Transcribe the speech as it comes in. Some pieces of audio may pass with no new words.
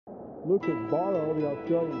Lucas Barrow, the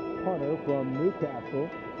Australian punter from Newcastle.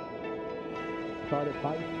 Taught at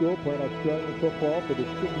high school, played Australian football for the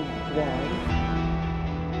Sydney Swans.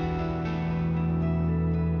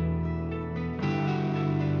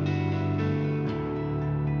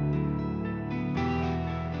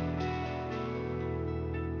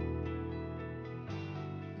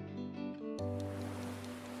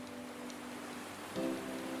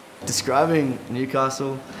 Describing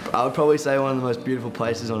Newcastle, I would probably say one of the most beautiful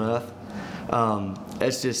places on earth.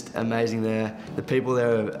 It's just amazing there. The people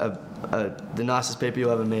there are the nicest people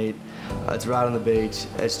you'll ever meet. It's right on the beach.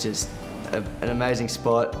 It's just an amazing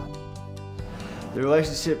spot. The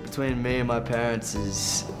relationship between me and my parents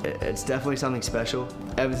it's definitely something special.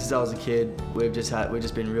 Ever since I was a kid, we've just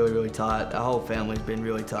been really, really tight. Our whole family's been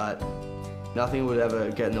really tight. Nothing would ever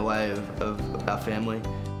get in the way of our family.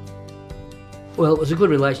 Well, it was a good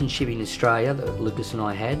relationship in Australia that Lucas and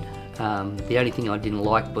I had. The only thing I didn't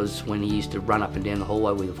like was when he used to run up and down the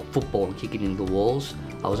hallway with a football and kick it into the walls.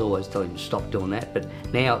 I was always telling him to stop doing that, but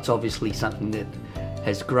now it's obviously something that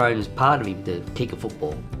has grown as part of him to kick a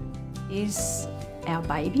football. He's our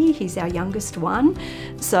baby, he's our youngest one,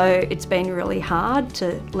 so it's been really hard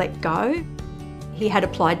to let go. He had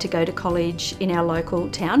applied to go to college in our local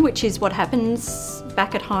town, which is what happens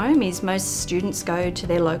back at home, is most students go to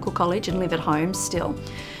their local college and live at home still.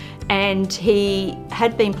 And he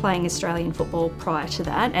had been playing Australian football prior to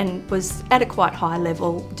that and was at a quite high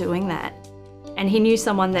level doing that. And he knew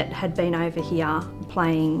someone that had been over here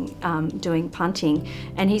playing, doing punting,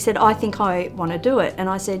 and he said, I think I want to do it. And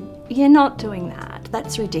I said, you're not doing that,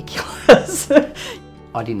 that's ridiculous.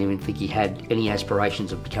 I didn't even think he had any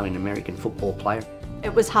aspirations of becoming an American football player.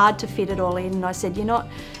 It was hard to fit it all in, and I said,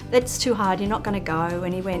 that's too hard, you're not going to go.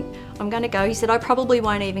 And he went, I'm going to go. He said, I probably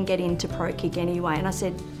won't even get into pro kick anyway. And I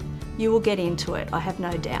said, you will get into it, I have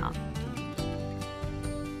no doubt.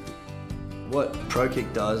 What pro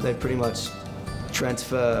kick does, they pretty much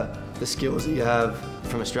transfer the skills that you have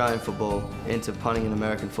from Australian football into punting in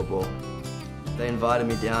American football. They invited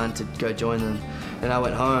me down to go join them, and I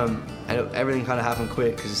went home, and everything kind of happened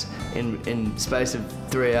quick because in space of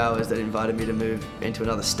 3 hours they invited me to move into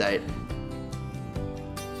another state.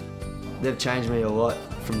 They've changed me a lot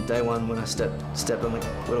from day one when I stepped on the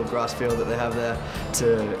little grass field that they have there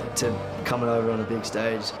to coming over on a big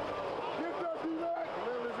stage.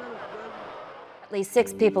 At least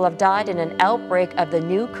 6 people have died in an outbreak of the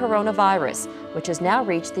new coronavirus, which has now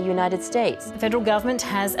reached the United States. The federal government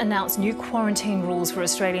has announced new quarantine rules for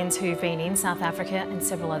Australians who've been in South Africa and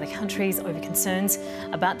several other countries over concerns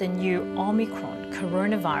about the new Omicron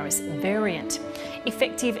coronavirus variant.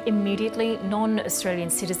 Effective immediately, non-Australian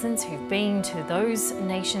citizens who've been to those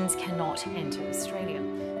nations cannot enter Australia.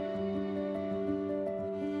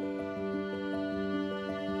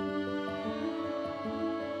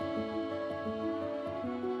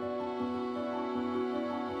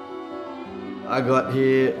 I got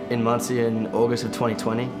here in Muncie in August of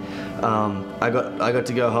 2020. I got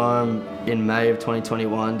to go home in May of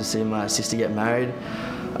 2021 to see my sister get married,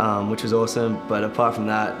 which was awesome. But apart from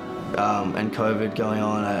that, and COVID going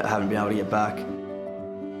on, I haven't been able to get back.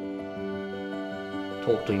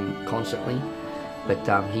 Talk to him constantly, but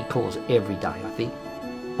he calls every day, I think,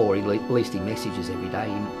 or at least he messages every day.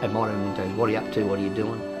 And what are you up to? What are you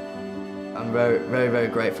doing? I'm very, very, very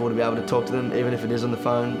grateful to be able to talk to them, even if it is on the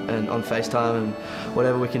phone and on FaceTime and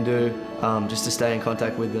whatever we can do, just to stay in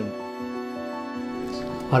contact with them.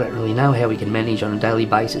 I don't really know how we can manage on a daily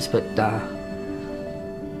basis, but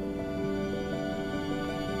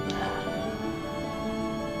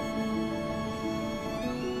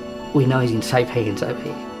we know he's in safe hands over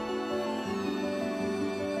here.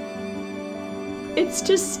 It's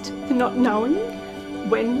just not knowing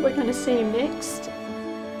when we're going to see him next.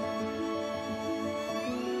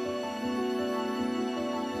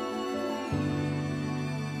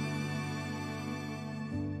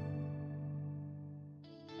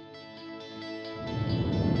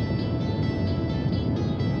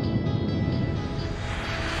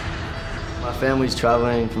 My family's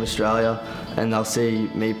travelling from Australia and they'll see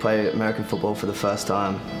me play American football for the first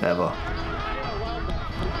time ever.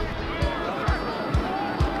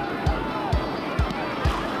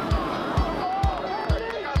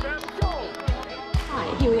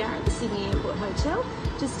 Hi, here we are at the Sydney Airport Hotel,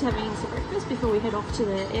 just having some breakfast before we head off to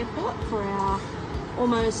the airport for our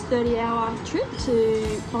almost 30-hour trip to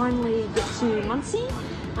finally get to Muncie.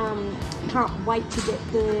 Can't wait to get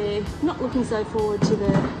there. Not looking so forward to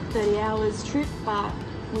the 30 hours trip, but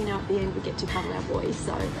we know at the end we get to cuddle our boys,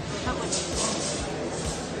 so can't wait.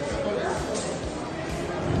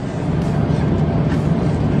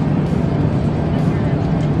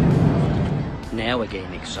 Now we're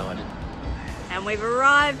getting excited. And we've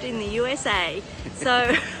arrived in the USA.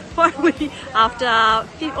 So finally, after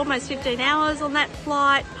almost 15 hours on that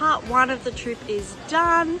flight, part one of the trip is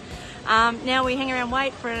done. Now we hang around,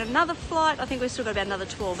 wait for another flight. I think we've still got about another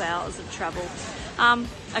 12 hours of travel.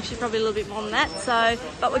 Actually, probably a little bit more than that. So,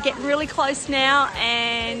 but we're getting really close now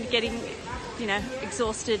and getting, you know,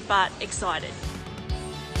 exhausted but excited.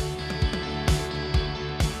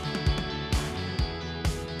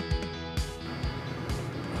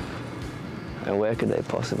 And where could they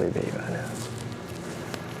possibly be right now?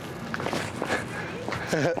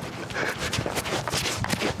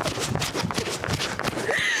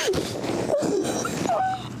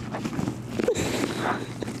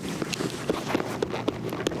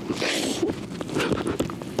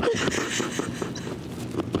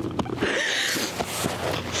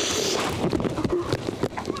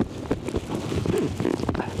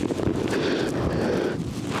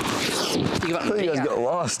 I think you guys got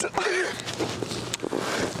lost. I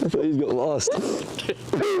thought you got lost. That's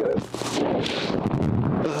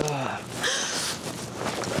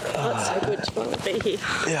so good to want to be here.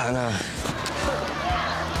 Yeah, I know.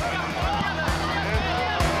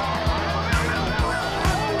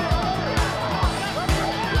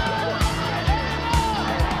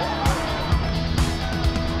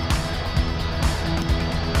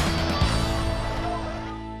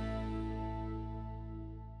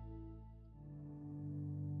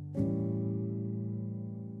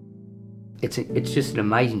 It's just an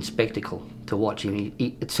amazing spectacle to watch him.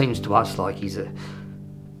 It seems to us like he's a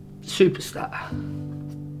superstar.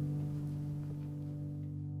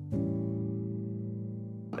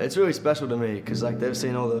 It's really special to me because like they've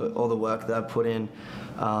seen all the work that I've put in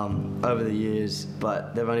over the years,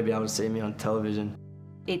 but they've only been able to see me on television.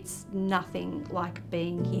 It's nothing like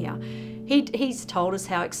being here. He's told us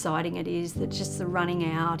how exciting it is, that just the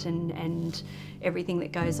running out and everything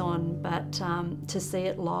that goes on, but to see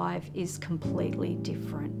it live is completely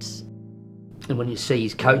different. And when you see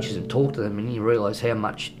his coaches and talk to them, and you realise how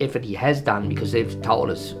much effort he has done because they've told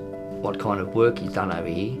us what kind of work he's done over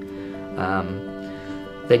here,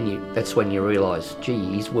 that's when you realise, gee,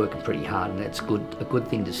 he's working pretty hard, and that's a good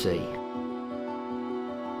thing to see.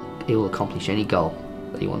 He'll accomplish any goal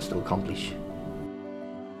that he wants to accomplish.